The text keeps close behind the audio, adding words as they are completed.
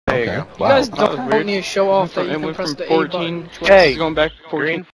There Okay. you go. Wow. You guys don't need to show off that you And can went press from the A 14. button. Hey, going back to 14.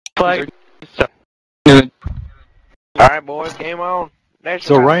 green flag. Yeah. Alright, boys, game on. Next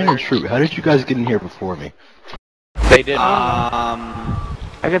So round, Ryan and baby. Troop, how did you guys get in here before me? They did. I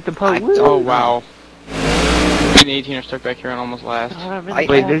got the post. Oh, wow. Me and 18 are stuck back here and almost last.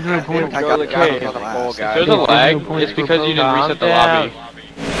 Wait, there's no point. I got the guy Okay. on the pole, If guys. there's a lag, it's because you didn't reset the lobby.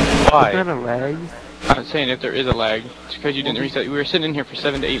 Why? Is that a lag? I'm saying if there is a lag, it's because you didn't reset. We were sitting in here for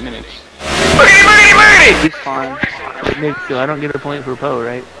 7 to 8 minutes. He's fine. Nick, so I don't get a point for Poe,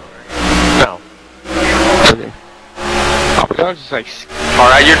 right? No. Okay. I was just like,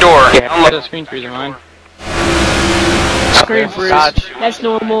 Alright, your door. yeah, the screen freezer mine. Screen freeze. Gotcha. That's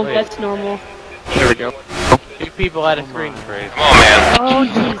normal. Wait. That's normal. There we go. 2 people had a screen freeze. Come on, man. Oh,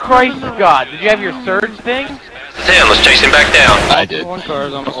 Jesus Christ, Scott! Did you have your surge thing? This is him. Let's chase him back down. I did. One car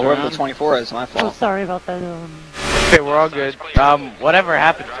is almost Or the around. 24 is my Oh, fault. sorry about that. Okay, we're all good. Whatever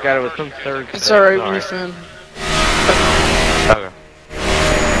happened, Scott, it was some surge It's thing. alright, Sorry. Ethan. Okay.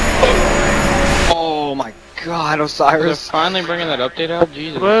 Oh my god, They're Osiris. finally bringing that update out?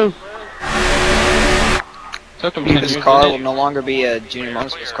 Jesus. Woo! Took them 10 This years, car will didn't no longer be a junior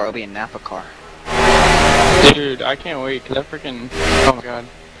motorsports car, it'll be a Napa car. it? Dude, I can't wait, cause that freaking... Oh my god.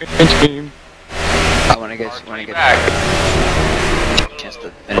 It's game. I wanna get Back. a chance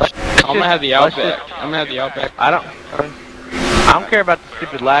to finish. I'm gonna have the Outback. I'm gonna have the Outback. I don't care about the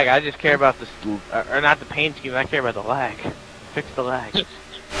stupid lag. I just care about the or not the paint scheme. I care about the lag. Fix the lag.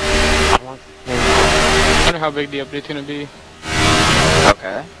 I want the I wonder how big the update's gonna be.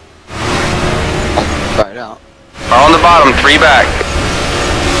 Okay. Try it out. Car on the bottom, 3 back.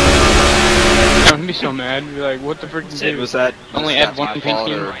 I'm gonna be so mad. Be like, what the frick did you do? Was that Only was add that one my paint fault,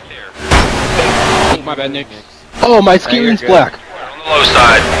 scheme. or- Oh, my bad, Nick. Oh, my you're screen's good. black. On the low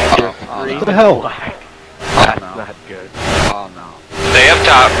side. What the hell? lag. Oh That's no. not good. Oh no. Stay up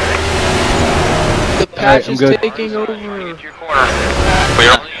top. The patch I'm is good. taking over. Get to your corner.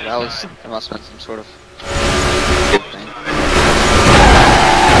 Clear. That must have been some sort of good thing.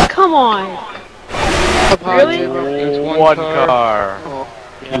 Come on. Really? It's One car.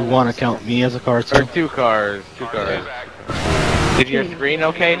 You want to count me as a car Or too? 2 cars. 2 cars. Is your screen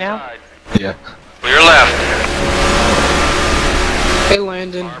okay now? Yeah. Clear left. Hey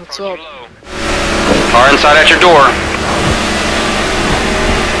Landon, what's up? Car inside at your door.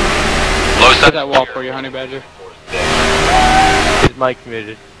 Low Put side. that wall for you, Honey Badger. Is Mike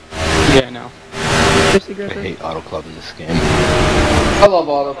muted? Yeah, no. I hate Auto Club in this game. I love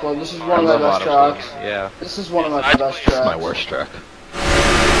Auto Club. This is one of my best tracks. Yeah. This is one of my best This is tracks. my worst track.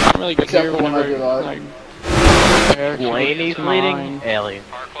 I'm really good Except here for when I whenever, do that. like... Blaney's leading? Alien.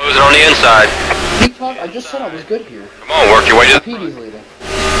 Car closing on the inside. I just said I was good here. Come on, work your way to the... PD's leading.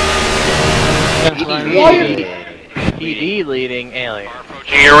 PD leading alien.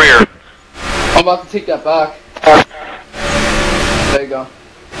 Approaching your rear. I'm about to take that back. There you go.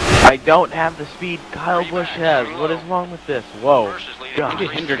 I don't have the speed Kyle Busch has. What is wrong with this? Whoa. I God.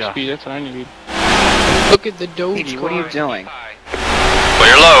 need Hendrick speed, that's what I need. Look at the Doge Petey, car. what are you doing?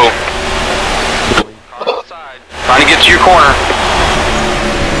 Clear low. Trying to get to your corner.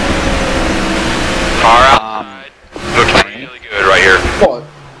 Far outside. Looking really good right here. What?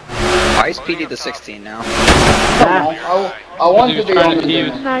 Why is PD the 16 now? I don't know. I wanted to be on the he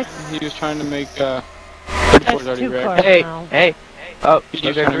was, game. Nice. he was trying to make, That's already 2 wrecked. cars Hey, now. hey. Oh, He you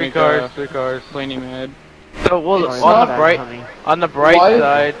was got trying to 3 make, cars, 3 cars. Blaney mad. So, well, It's on not the bright Why?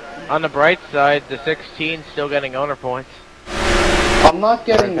 side, the 16 still getting owner points. I'm not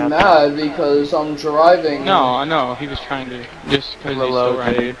getting mad because I'm driving. No, I know, he was trying to, just because he's still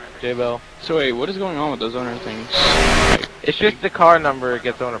running. J-Bell. So wait, what is going on with those owner things? It's just the car number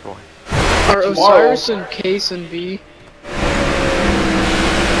gets owner points. Are Osiris and Case and B?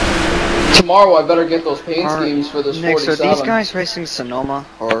 Tomorrow I better get those paint schemes for this Nick, 47. so are these guys racing Sonoma,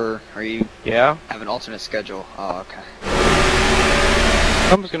 or are you Yeah? have an alternate schedule? Oh, okay.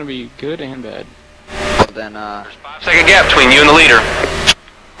 Something's gonna be good and bad. Well then, 5-second gap between you and the leader.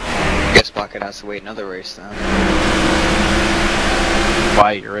 guess Bucket has to wait another race then.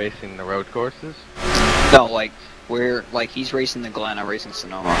 Why, you're racing the road courses? No, like, he's racing the Glen, I'm racing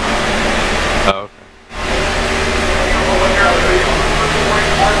Sonoma. Oh, okay.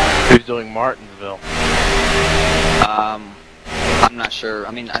 Who's doing Martinsville? I'm not sure.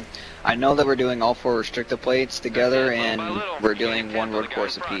 I mean, I know that we're doing all 4 restrictor plates together, and we're doing 1 road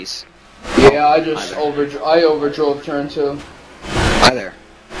course apiece. Yeah, I just overdrove turn 2. Hi there.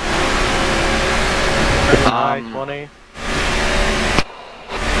 20.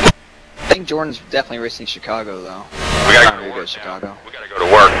 I think Jordan's definitely racing Chicago, though. We gotta Time to go to Chicago. We gotta go to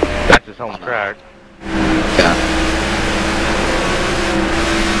work. That's his home track. Yeah.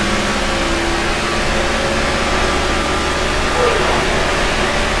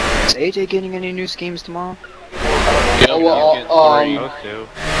 AJ getting any new schemes tomorrow?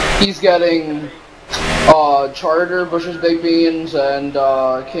 He's getting Charter, Bush's Big Beans, and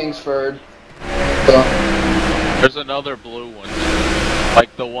Kingsford. So. There's another blue one,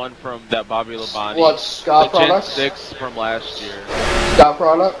 like the one from that Bobby Labonte. What, Scott the Products? Gen 6 from last year. Scott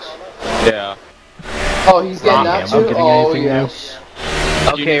Products? Yeah. Oh, he's getting that too? Oh, yes.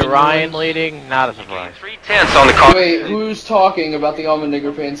 Okay, Ryan leading, not a surprise. 3/10 on the car. Wait, who's talking about the Almond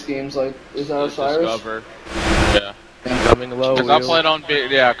Digger paint schemes? Like, is that Osiris? Discover. Yeah. Coming low. Because I plan on being,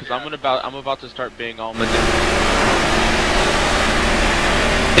 yeah, because I'm about to start being almond.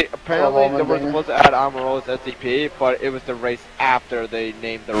 Apparently, they were supposed to add Amaro's SCP, but it was the race after they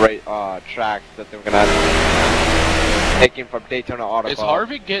named the tracks that they were gonna have taken from Daytona Auto Club. Is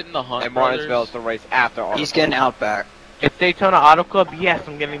Harvey getting the Hunt And Brothers? Martinsville is the race after Auto He's Club. getting Outback. It's Daytona Auto Club? Yes,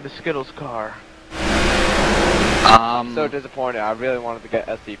 I'm getting the Skittles car. I'm so disappointed. I really wanted to get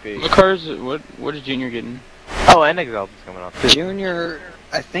SCP. What cars? What is Junior getting? Oh, and Exalt's coming up too. Junior,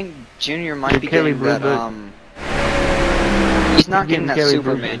 I think Junior might be Kelly getting that, he's not getting that Kelly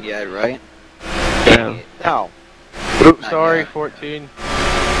Superman Blue. yet, right? Yeah. No. Oops, Not sorry, yet. 14.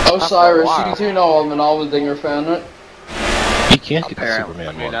 Osiris, Wow. you do know I'm an Almond Digger fan, right? You can't get the Apparently. Superman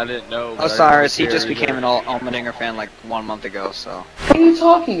I mean, one. I didn't know. but I Osiris, he didn't just care became either. an Almendinger fan like 1 month ago, so. What are you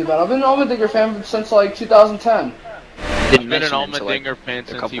talking about? I've been an Almond Digger fan since like 2010. I've Didn't been an mention it until, Almendinger fan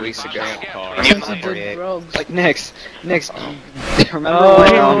since couple he was weeks a ago. champ car. Since he did drugs. Like, Nix, remember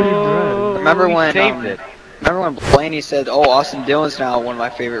Oh, remember we when, saved it. remember when Blaney said, "Oh, Austin Dillon's now one of my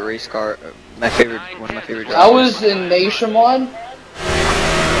favorite race car, one of my favorite drivers." I was in Nationwide.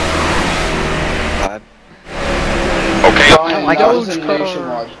 Okay. Ryan, like I was in Dogecoin.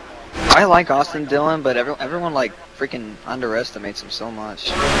 Nationwide. I like Austin Dillon, but everyone like freaking underestimates him so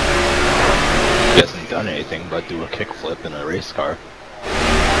much. He hasn't done anything but do a kickflip in a race car.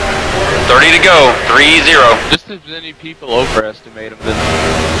 30 to go. 3-0. Just as many people overestimate him.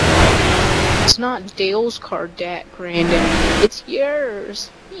 It's not Dale's car, Dak Grandin. It's yours.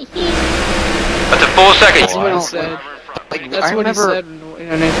 That's a full second. That's what he said. Like, That's I what he remember, said in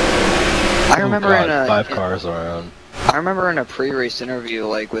an interview. I remember oh in God, a 5 cars around. I remember in a pre-race interview,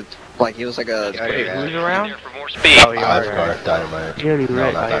 like with he was like a Wait, who's around? For more speed. Oh, yeah, 5 right. car dynamite. You already No,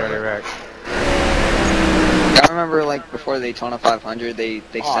 wrecked. not Oh, you already dynamite. wrecked. I remember like before the Daytona 500, they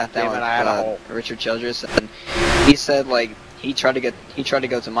sat down damn with it, I had a hole. Richard Childress, and he said like he tried to go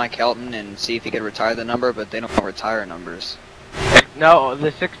to Mike Helton and see if he could retire the number, but they don't retire numbers. No,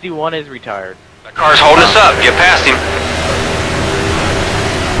 the 61 is retired. That car's holding us up. Get past him.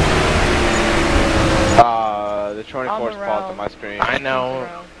 The 24's paused on my screen. I know.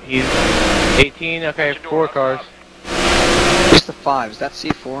 He's 18. Okay, 4 cars. What's the 5? Is that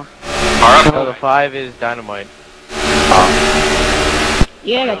C4? Car So up. the 5 is Dynamite.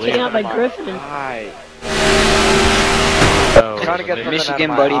 Yeah, I got taken out by Griffin. Hi. So, Trying to get it's something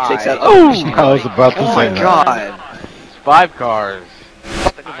Michigan out of buddy my takes eye. out. Oh! I was about to Oh say my that. God! 5 cars.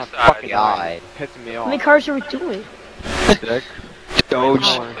 Something in my fucking eye. Pissing me How off. many cars are we doing? 6.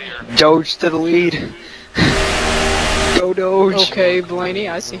 Doge to the lead. Go Doge. Okay, Blaney,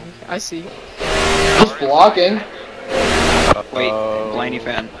 I see. Just blocking. Wait, Blaney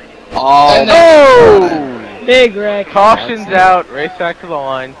fan. Oh, And then, Oh! Big wreck. Caution's out. Race back to the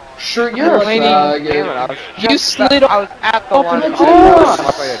line. sure, you're a Blaney. Damn it, faggot. I was You just slid I was at the line. into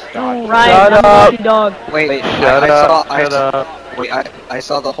Oh, Ryan, Shut I'm a up. lucky dog. wait, Shut up. Wait, I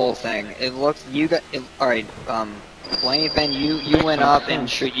saw the whole thing. It looked, alright, Blaney fan, you went up and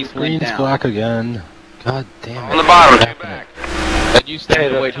you went Green's down. black again. God damn it. On the bottom. That used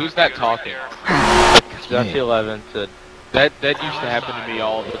to wait. Who's that talking? Dusty 11 said. That used to happen to me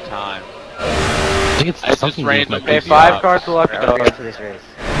all the time. I think it's I just something to do with my randomly- Okay, PC. 5 cars to left. Get to this race.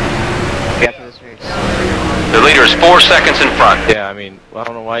 Get to this race. The leader is 4 seconds in front. Yeah, I mean, I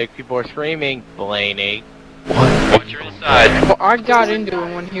don't know why people are screaming, Blaney. Watch your inside. Well, I got into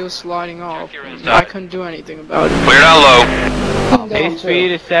him when he was sliding off. I couldn't do anything about it. Clear down low. Pace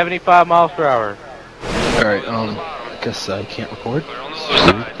speed is 75 miles per hour. Alright, I guess I can't record.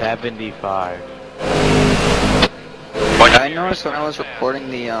 75. I noticed when I was recording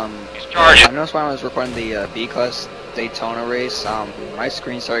the B-Class Daytona race, my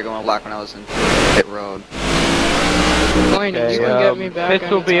screen started going black when I was in pit road. Blaney, you Okay, can get me back.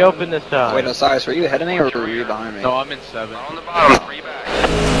 pits will be anytime. open this time. Wait, Osiris, were you ahead of me or were you behind me? No, I'm in 7. On the bottom. 3 back.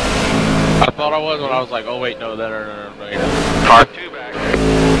 I thought I was when I was like, oh wait, no, no. Car 2 back.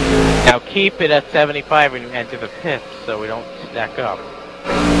 Now keep it at 75 when you enter the pits so we don't stack up.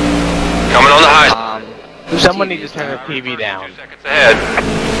 Coming on the high. Someone needs to turn the TV down. 2 seconds ahead.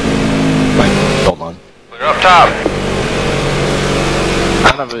 Like, hold on. Clear up top.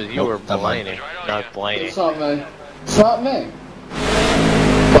 I'm of it was you or Blaney. No, it's Blaney. It's not me. It's not me.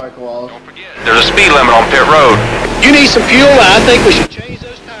 Sorry, Koala. There's a speed limit on pit road. You need some fuel? I think we should change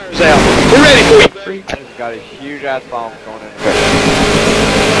those tires out. We're ready for you. I just got a huge ass bomb going in.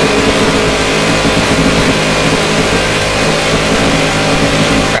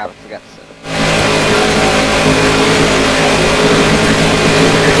 Crap, I forgot to set it.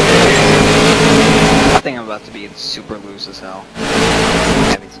 I think I'm about to be super loose as hell.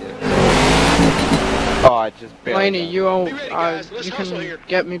 Yeah, me too. Oh, I just barely. Laney, you owe, you can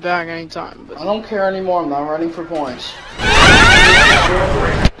get me back anytime. But I don't care anymore. I'm not running for points.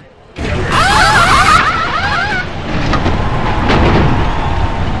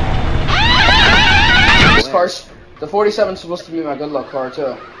 This car's, the 47 is supposed to be my good luck car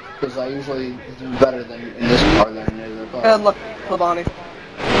too, because I usually do better than in this car than in the other car. Good luck, Bonnie.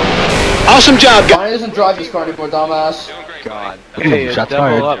 Awesome job, guys. Bonnie doesn't drive this car anymore, dumbass. God. Hey, it's Shots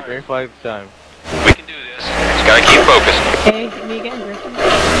double fired. up. Green flag time. We can do this. Just gotta keep focused. Hey, me again, Griffin.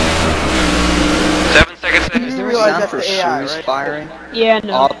 7 seconds Is ahead. there a realize sound that's for the AI, shoes right? firing? Yeah,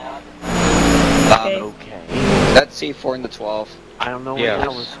 no. Okay. That's C4 in the 12. I don't know Yeah. what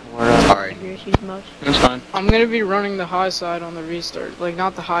that was. Sorry. Your issues much. That's fine. I'm gonna be running the high side on the restart, like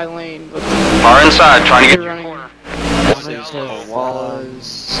not the high lane, but Far inside, trying to get be to your running. corner. This is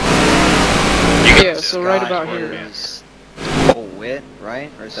was. Yeah, so right about here. Oh, Wit, right?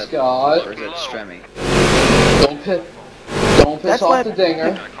 Or is that? Scott. Or is that Stremmy? Don't piss That's off my the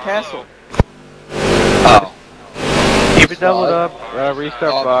dinger. castle. Oh. Keep it doubled up.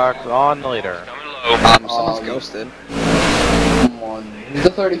 Restart box on the leader. Someone's ghosted. Come on. He's the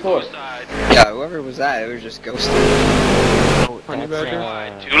 34. Yeah, whoever was that, it was just ghosted. Honey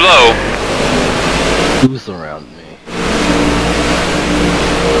Badger. Too low. Who's around me?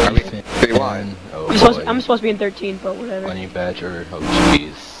 Are we pretty wide? Oh, I'm supposed to be in 13, but whatever. Honey Badger, oh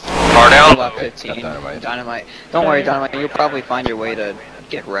jeez. Far down. Left 15. Dynamite. Dynamite. Don't worry, Dynamite. You'll probably find your way to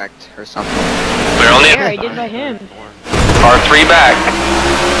get wrecked or something. Clear on the Yeah, I did by him. Car 3 back.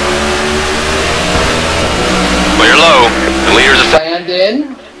 Clear low. The leader's a Stand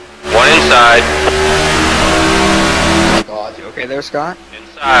in. one inside. Oh my god. You okay there, Scott?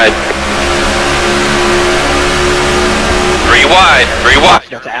 Inside. 3 wide. 3 I wide.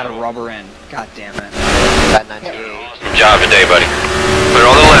 forgot to add a rubber in. God damn it. Got 98. Good job today, buddy. Clear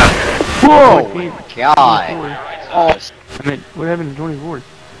on the left. Whoa! God. Oh, I mean, what happened to 24?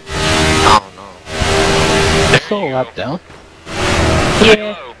 I don't know. It's still a lap down?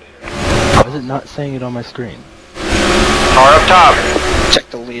 Yeah. How is it not saying it on my screen? Car up top. check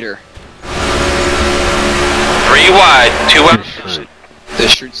the leader. 3 wide. 2 out.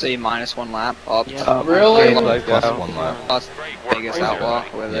 This should say -1 lap up. Really? Plus 1 lap. Plus Vegas Outlaw.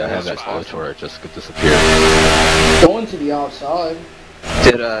 Whether Yeah, I have that's that just glitch where it just disappeared. Going to the outside.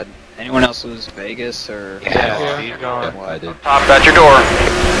 Did anyone else lose Vegas or? Yeah, he's gone. Yeah, I did. Top at your door.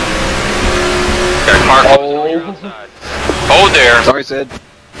 Got a car close. Hold there. Sorry, Sid.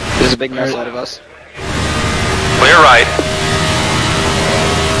 There's a big mess ahead of us. Clear right.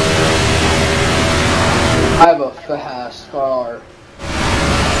 I have a fast car.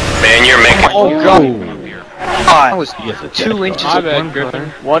 Man, you're making. Oh god! I was Yes, it's 2 inches. My Of bad,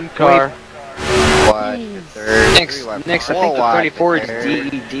 Griffin. One car. What? Third. Nix, I think the 34 is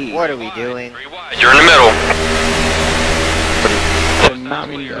DED. What are we doing? 3 wide. You're in the middle. Did not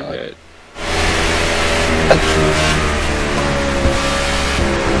mean to hit.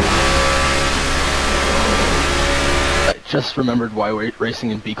 I just remembered why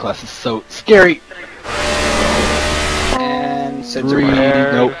racing in B class is so scary. And Sid's 3,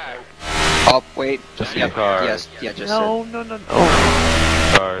 around. nope. Up, wait. Just Yep, cars. yes, yeah, just No.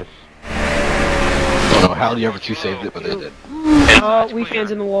 Cars. I don't know how the other two saved it, but they did. Oh, we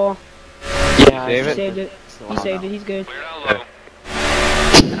fans in the wall. Yeah, He save it. saved it. He saved it. He's good. Clear down low.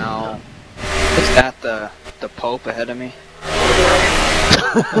 Sid. No. Is that the Pope ahead of me?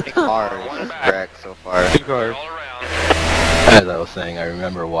 Cars wrecked so far. 2 cars. All around. As I was saying, I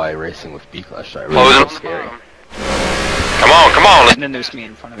remember why racing with B class drivers Closing is on so the scary. bottom. Come on, come on. And then there's me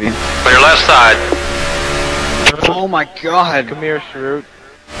in front of you. Clear left side. Oh my god! Come here, Shroot.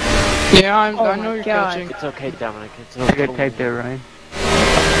 Yeah, I Oh know my you're God. catching. It's okay, Dominic. It's I got typed there, Ryan.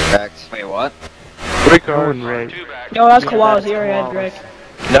 Wrecked. Wait, what? 3 cars. Right. 2 back. No, that's Koala's. He already had Drake.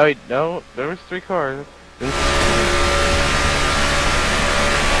 No, there was 3 cars.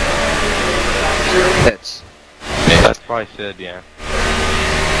 Hits. That's probably Sid, yeah.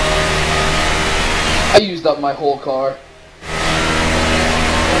 I used up my whole car.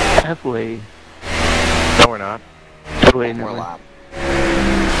 Halfway. No, we're not. Halfway, More no. lap.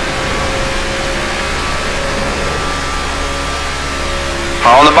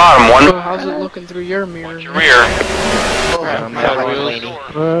 Car the bottom. One. So how's it looking through your mirror? Your rear.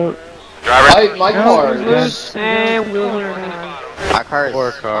 My car is... And wheels on her. My car is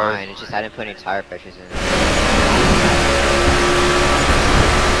Poor car. fine, it's just I didn't put any tire pressures in.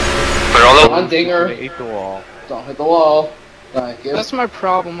 Put it on the. One dinger. Hit the wall. Don't hit the wall. Thank you. That's my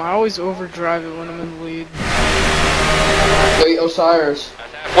problem. I always overdrive it when I'm in the lead. Wait, Osiris.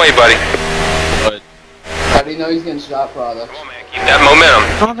 Halfway, buddy. How do you know he's getting shot products? Keep that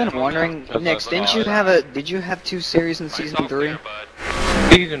momentum. I've been wondering, Nix, did you have 2 series in season 3?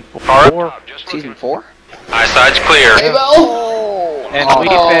 Season 4. Season 4? High side's clear. Hey, Bell! And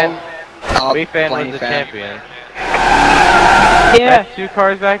Weefan was the champion. Yeah. That's 2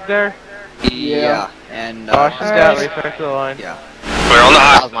 cars back there. Yeah. And Caution Scout, restart to the line. Yeah. Clear on the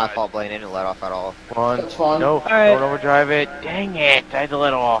That high. was my fault, Blaine. I didn't let off at all. One. That's fine. No, Alright. don't overdrive it. Dang it, I had to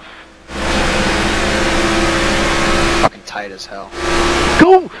let off. Fucking tight as hell.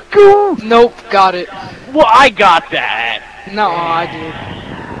 Go! Go! Nope, got it. Well, I got that! No, I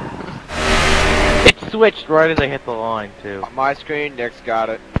did. It switched right as I hit the line, too. On my screen, Nick's got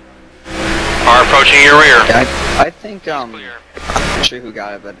it. Car approaching your rear. I think, I'm not sure who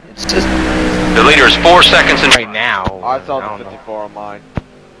got it, but it's just... The leader is 4 seconds in. Right now. I saw don't the know. 54 on mine.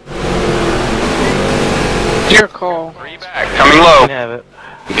 Your call. Back, coming low. You can have it.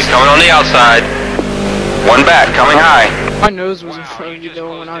 He's coming on the outside. One back, coming high. My nose was in front of you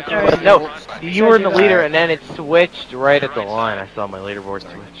though when I got No, you were in the leader and then it switched right at the line. I saw my leaderboard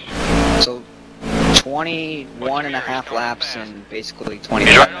switch. So, 21.5 laps in basically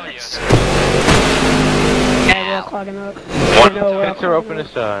 25 minutes. Yeah, we'll clog him up. One. No, we'll Pits are open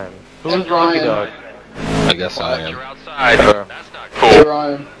this time. Who's Rocky Dog? I guess I am. Outside. Sure. That's not Hey, cool.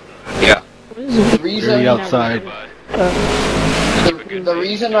 Ryan. Yeah. The reason... outside. The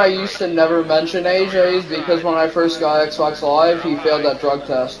reason I used to never mention AJ is because when I first got Xbox Live, he failed that drug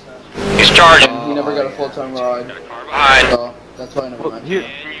test. He's charging. He never got a full-time ride. Behind. So, that's why I never mentioned it.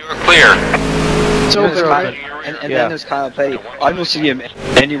 And you're clear. It's There's over, Kyle- right? and Yeah. then there's Kyle Petty. I don't see him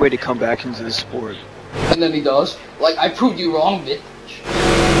any way to come back into the sport. And then he does. Like, I proved you wrong, bitch.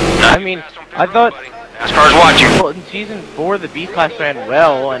 I mean, I thought, NASCAR's watching. well, in season 4 the B-Class ran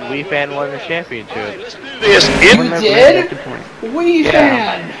well and Weefan won the championship. This You did? We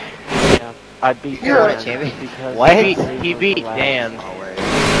fan! Yeah, I beat You're a champion. because What? he beat Dan.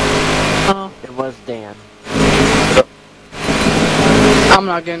 It was Dan. I'm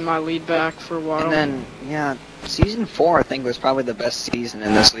not getting my lead back for a while. And then, yeah, season 4 I think was probably the best season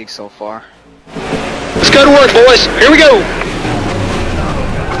in this league so far. Let's go to work, boys. Here we go.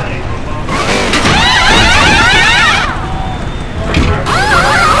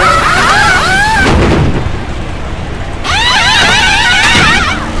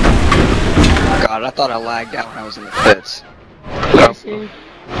 God, I thought I lagged out when I was in the pits. I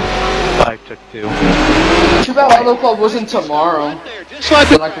took 2. Too bad Auto Club wasn't tomorrow.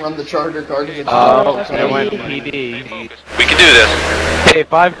 Then I can run the charger car because it's Oh, tomorrow. it went PD. We can do this. Hey,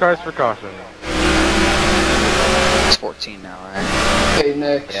 5 cars for caution. It's 14 now, right? Hey,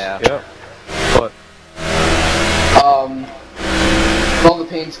 Nick. Yeah. Yep. What? When all the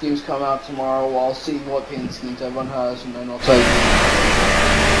paint schemes come out tomorrow, I'll see what paint schemes everyone has, and then I'll tell you.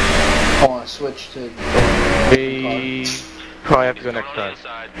 I want to switch to... We probably have to go next time.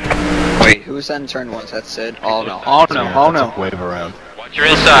 Wait, who's that in turn 1? That's Sid? Oh no, oh no, oh no. Wave around. Watch your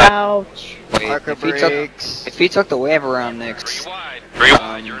inside. Ouch. Wait, Parker if he, brakes. if he took the wave around Nick's, 3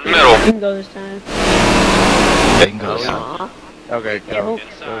 wide, you're in the middle. You can go this time. They can go. Okay, Yeah, go. Okay.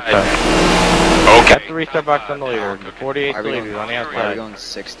 Got the restart box on the leader. The 48 are we leader on the going, are we outside. going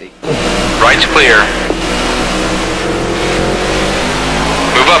 60? Right's clear.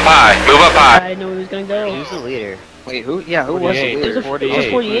 Move up high. Move up high. I didn't know he was gonna go. Who's the leader? Wait, who? Yeah, who was the 48. leader? It was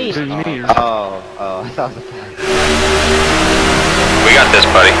 48. Oh, I thought it was the We got this,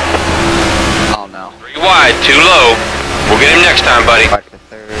 buddy. Oh no. 3 wide, 2 low. We'll get him next time, buddy. Park the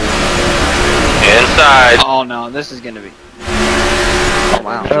third. Inside. Oh no, this is gonna be. Oh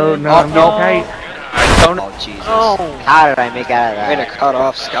wow. Oh, no, Oh, no. Tight. Oh Jesus. How did I make out of Way to that? cut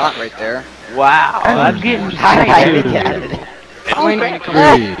off Scott right there. Wow, that's getting How did I make out of that? How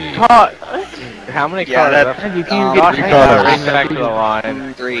many Yeah, cars that- left? You Um, can't Race back to the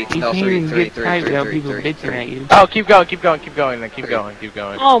line. 3, You no, can't 3, even 3, get 3, tight 3, without 3, people 3, bitching at you. Oh, keep going, keep going, keep going, then keep going, keep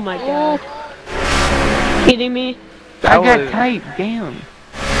going. Oh my god. Kidding me? That I got was- tight, damn.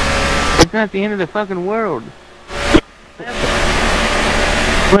 It's not the end of the fucking world.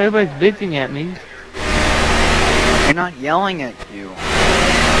 Well, everybody's bitching at me. They're not yelling at you.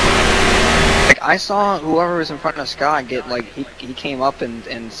 Like, I saw whoever was in front of Scott get like he came up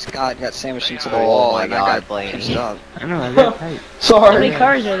and Scott got sandwiched into the wall my and God, I got Blaney. pissed up. I know, I got tight. How Sorry. many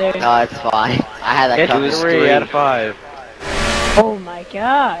cars are there? No, it's fine. I had that Hit coming. 3 out of 5. Oh my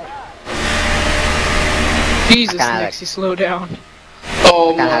god. Jesus, Kinda Nixie, slow down.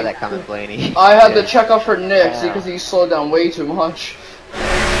 Oh I kinda had my. that coming, Blaney. I had to check up for Nick Yeah. because he slowed down way too much.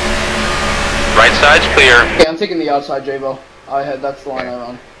 Right side's clear. Okay, I'm taking the outside, J-Bo. That's the line I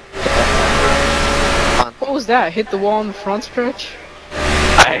run. What was that? Hit the wall in the front stretch?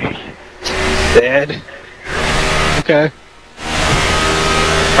 I dead. Okay.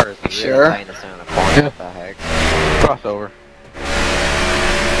 Sure. What the heck? Crossover.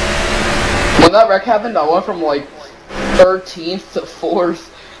 When that wreck happened, I went from like 13th to 4th.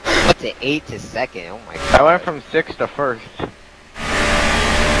 To 8 to 2nd. Oh my I god. went from 6th to 1st.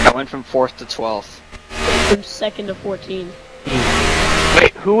 I went from 4th to 12th. From 2nd to 14.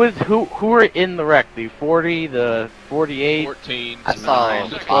 Wait, who were in the wreck? The 40, the 48? 14. I saw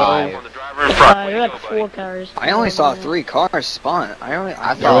 5. You had 4 cars. I only saw 3 cars spun. I There were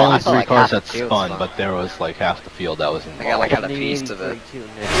saw only 3 like cars half that the field spun, spun. but there was like half the field that was I got involved. like had a piece of it.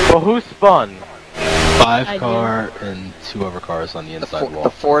 Well, who spun? 5 I car and 2 other cars on the inside The wall.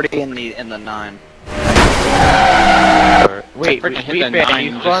 40 and the 9. Wait, Freaking hit we the fan, 9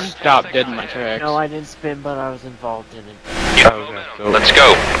 you and spun? just stopped dead in my tracks. No, I didn't spin, but I was involved in it. Okay, so Let's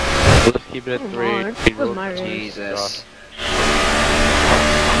go. let's keep it at Come 3. on, that was my race. Jesus.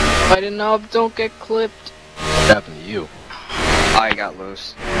 Lighten up, don't get clipped. What happened to you? I got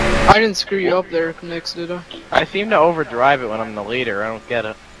loose. I didn't screw you up there, Nix, did I? I seem to overdrive it when I'm the leader. I don't get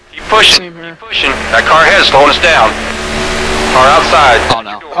it. Keep pushing. Same here. Pushing. That car ahead is slowing us down. Car outside. Oh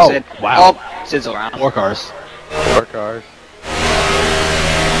no. Oh, Sid. wow. Oh, Sid's around. 4 cars. 4 cars.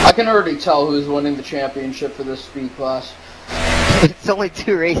 I can already tell who's winning the championship for this speed class. It's only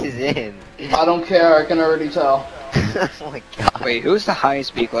 2 races in. I don't care, I can already tell. Oh my god. Wait, who's the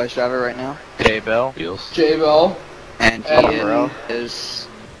highest B class driver right now? J-Bell. Wheels. J-Bell, And he And- is.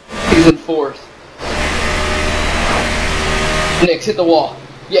 he's in 4th. Nick, hit the wall.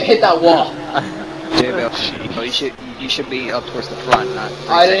 Yeah, hit that wall. J-Bill. So you should be up towards the front, not 3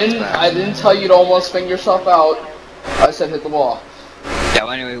 I seconds didn't back. I didn't tell you to almost swing yourself out. I said hit the wall. Yeah,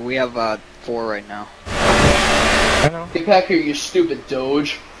 well, anyway, we have 4 right now. I know. Get back here, you stupid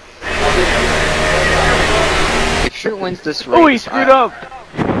Doge. If Sure wins this race. Oh, he screwed up!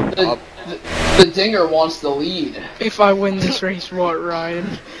 The Dinger wants the lead. If I win this race, what, Ryan?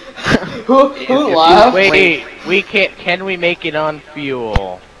 Who laughed? Wait, we can't. Can we make it on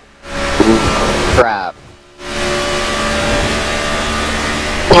fuel? Crap.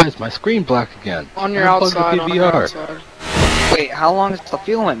 Why is my screen black again? On your Unplug the outside, on your PVR. outside. Wait, how long is the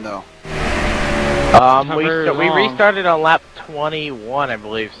fueling though? We restarted on lap 21, I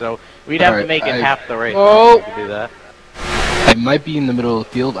believe. So we'd have to Alright, make it half the race. Oh. We could do that. I might be in the middle of the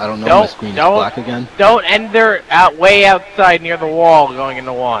field. I don't know. My screen is black again. Don't end there way outside near the wall going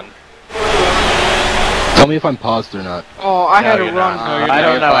into one. Tell me if I'm paused or not. Oh, I had to you're run. not. I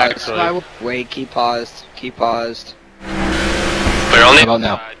don't know, actually. I will- Wait, keep paused. Keep paused. Clear on the How about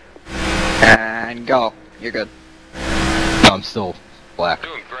now? And go. You're good. No, I'm still black.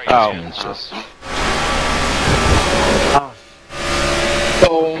 Oh. It's just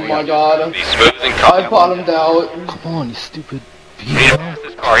Oh my god. Be smooth and I calm. bottomed out. come on, you stupid.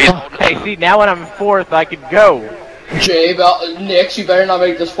 This car, he's Hey, see, now when I'm fourth, I could go. Nix, you better not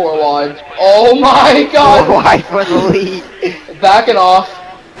make this 4 wide. Oh my god! 4 wide for the lead. Backing off.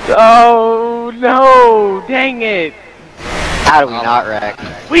 Oh no! Dang it! How do we not wreck?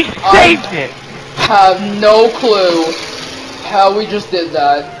 We saved it. Have no clue how we just did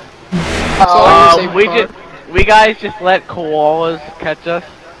that. We guys just let koalas catch us.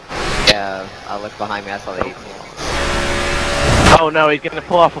 Yeah, I looked behind me. I saw the 18. Oh no, he's gonna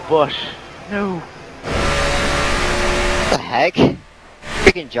pull off a bush. No. What the heck?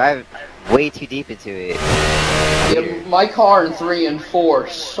 Freaking drive way too deep into it. Yeah, my car in 3 and 4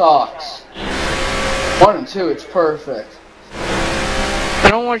 sucks. 1 and 2, it's perfect. I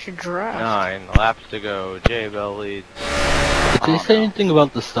don't want you draft. 9 laps to go. J-Bell leads. Did they say anything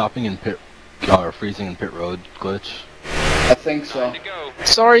about the stopping in pit or freezing in pit road glitch? I think so.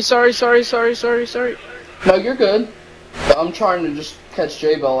 Sorry. No, you're good. I'm trying to just catch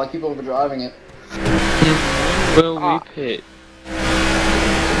J-Bell. I keep overdriving it. Will we pit?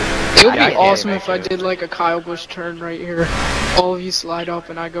 It would I be can't awesome make if I it. did like a Kyle Busch turn right here. All of you slide up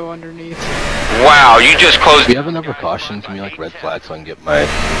and I go underneath. Wow, you just closed. Do you have another caution? Can you like red flag so I can get my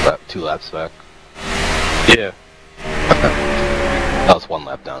 2 laps back? Yeah. That was 1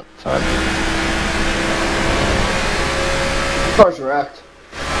 lap down at the time. The car's wrecked.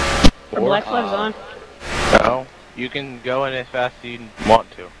 4? Black flag's on. No, you can go in as fast as you want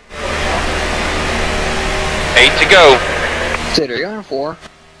to. 8 to go. Sid, are you on 4?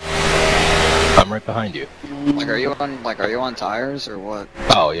 I'm right behind you. Like, are you on tires or what?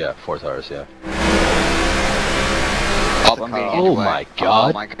 Oh yeah, 4 tires, yeah. Oh, I'm getting Oh my god.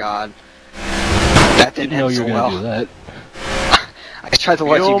 Oh my god. That didn't know hit you so were well. gonna do that. I tried to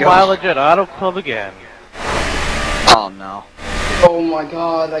let Fuel you go. mileage at Auto Club again. Oh no. Oh my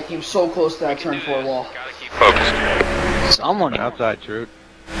god, I came so close to that turn 4 wall. Focused. Someone Outside, Trude.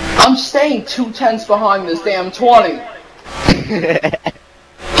 I'm staying 2/10 behind this damn 20.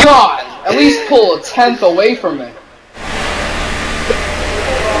 God, at least pull a 10th away from me.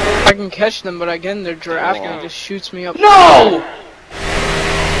 I can catch them, but again, they're drafting and it just shoots me up. No!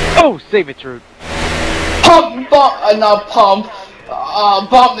 Oh, save it, Trude. Pump, not pump.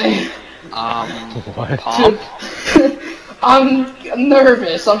 Bump me. What? Pump? I'm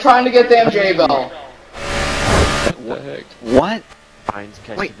nervous. I'm trying to get damn J-Bell. What the heck? What? Ryan's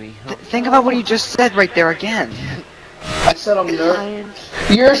catching Wait, me. think about what you just said right there again. I said I'm nervous. Ryan.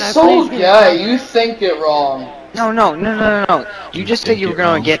 You're Can I so please get gay. You think it wrong. No. You just said you were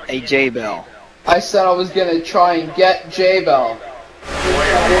gonna get a J-Bell. I said I was gonna try and get J-Bell.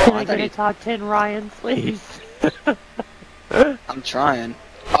 Can I get a top 10, Ryan, please? I'm trying.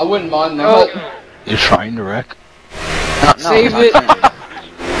 I wouldn't mind that. You're trying to wreck? No, Save I'm it. not trying.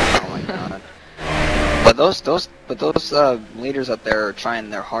 Oh my god. But those leaders up there are trying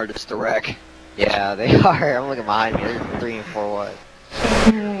their hardest to wreck. Yeah, they are. I'm looking behind me. They're 3 and 4 wide.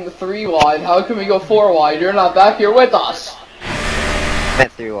 3 wide. How can we go 4 wide? You're not back here with us. I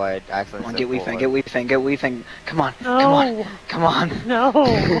meant 3 wide. Actually, Come on, get Weefing. Come on. No. Come on. No.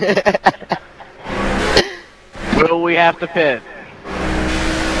 Will we have to pit?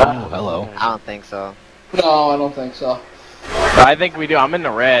 Oh, hello. I don't think so. No, I don't think so. I think we do. I'm in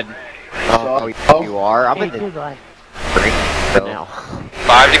the red. Oh, you are? I'm in the green. So Now.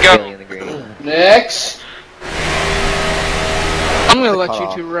 5 to go. really in the green. Next. I'm gonna let you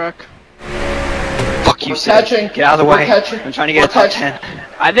two wreck. Fuck you, We're Sid. catching. Get out of the We're way. catching. I'm trying to get a We're top catching. 10.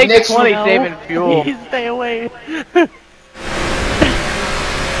 I think Next the 20's one. saving fuel. Please stay away.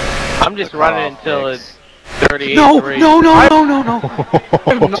 I'm just running until it's 38. No.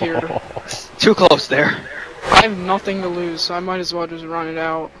 I'm here. Too close there. I have nothing to lose, so I might as well just run it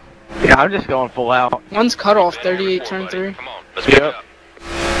out. Yeah, I'm just going full out. One's cut off, 38, turn 3. Come on. Let's get up.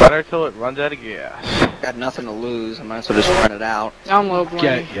 Run her till it runs out of gas. Got nothing to lose. I might as well just run it out. Down low,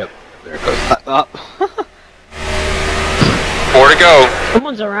 Blaine. Yep. There it goes. Up. 4 to go.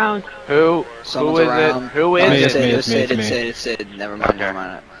 Someone's around. Someone's Who is around. it? Who Me, is it? It's Sid. Never mind.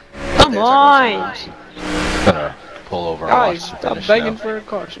 Come There's our on. person. Gonna pull over and Guys, watch the I'm finish begging now. for a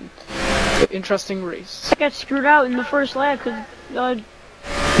caution. Interesting race. I got screwed out in the first lap because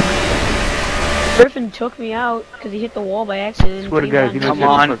Griffin took me out because he hit the wall by accident. Swear to God, you know Come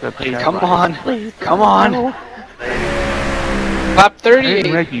on. Please. Come on. Lap I didn't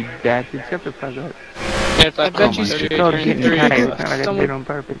 38. wreck you, bastard. Shut the fuck up. Yeah, it's I like bet you almost should- It's all 38, getting 33. tired. It's not like I did Someone- it on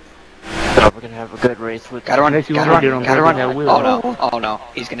purpose. We're gonna have a good race with Gotta run. Unless you Gotta wanna do it on run. purpose, I will. Oh no.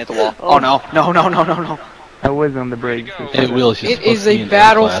 He's gonna hit the wall. Oh no. No. I was on the brakes. It will. She's It supposed is to be a in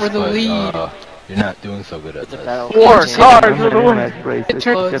battle class, for the but, lead. You're not doing so good at It's a this. battle. 4 cars I'm for the gonna win. last race. It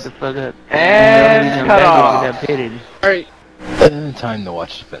turns- Shut the fuck up. And cut off. Without pitting. Alright, Time to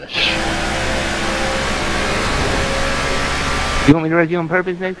watch the finish. You want me to wreck you on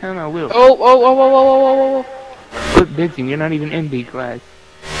purpose next time? I will. oh. Quit bitching. You're not even in B class.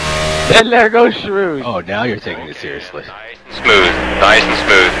 And there goes Shrews. Oh, now you're taking it seriously. Nice and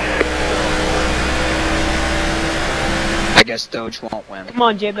smooth. I guess Doge won't win. Come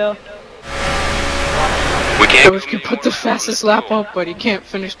on, J-Bell. We can't. Doge can put the fastest lap up, but he can't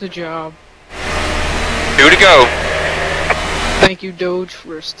finish the job. 2 to go. Thank you, Doge,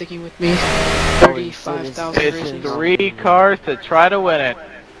 for sticking with me. 35,000 It's races. 3 cars to try to win it.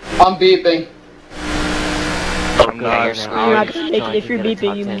 I'm beeping. I'm not. You're not gonna make it. If you're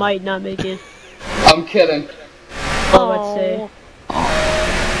beeping, you might not make it. I'm kidding. Oh, let's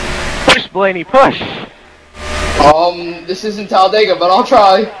say. Push, Blaney, push. This isn't Talladega, but I'll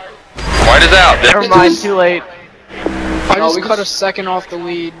try. White is out. Never mind, too late. I No, just we cut just- a second off the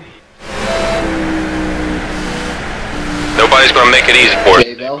lead. Nobody's gonna make it easy for us.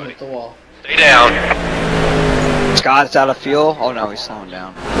 J-Bell hit the wall. Stay down. Scott's out of fuel. Oh no, he's slowing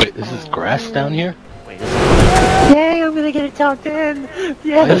down. Wait, this is grass down here? Yay, I'm gonna get a top 10! Why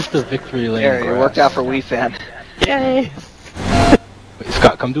Yes! is the victory lane There, it grass? worked out for WeFan. Yay! Wait,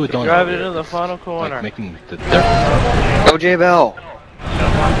 Scott, come do a donut. Drive over it here. into the final corner. Like making the dirt. Go J-Bell.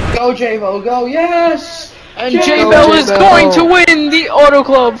 Go, J-Bell, go, yes! And J-Bell, J-Bell is J-Bell. going to win the Auto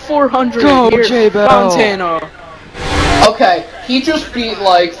Club 400. Go, Here, J-Bell. Montana. Okay, he just beat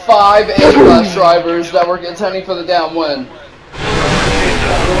like 5 A-class drivers that were contending for the downwind.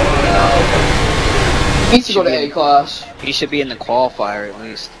 He needs to go to A-class. He should be in the qualifier at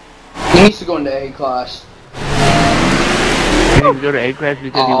least. He needs to go into A-class. He needs to go to A-class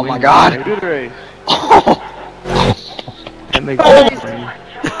because he Oh wins my god! the race. That makes sense.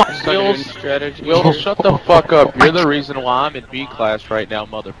 Will, shut the fuck up. You're the reason why I'm in B class right now,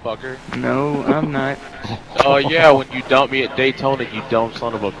 motherfucker. No, I'm not. Oh yeah, when you dump me at Daytona, you dumb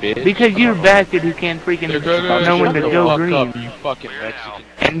son of a bitch. Because you're a bastard who can't freaking know when to go green. Up, you fucking Mexican.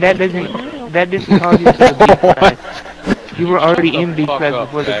 And that doesn't cause you to the B class. You were already in B class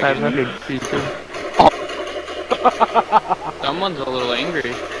before the 500 season. Someone's a little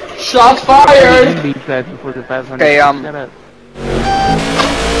angry. Shots fired! In B class before the 500. Okay, Shut up.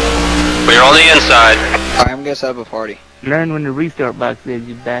 We're on the inside. Alright, I'm gonna set up a party. Learn when the restart box is,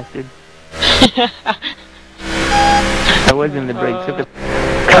 you bastard. I was in the break.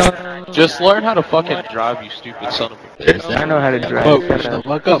 Just learn how to fucking drive, you stupid son of a bitch. I know how to drive. Shut the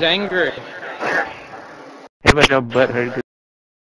fuck up. He's angry. Everybody got butt hurt.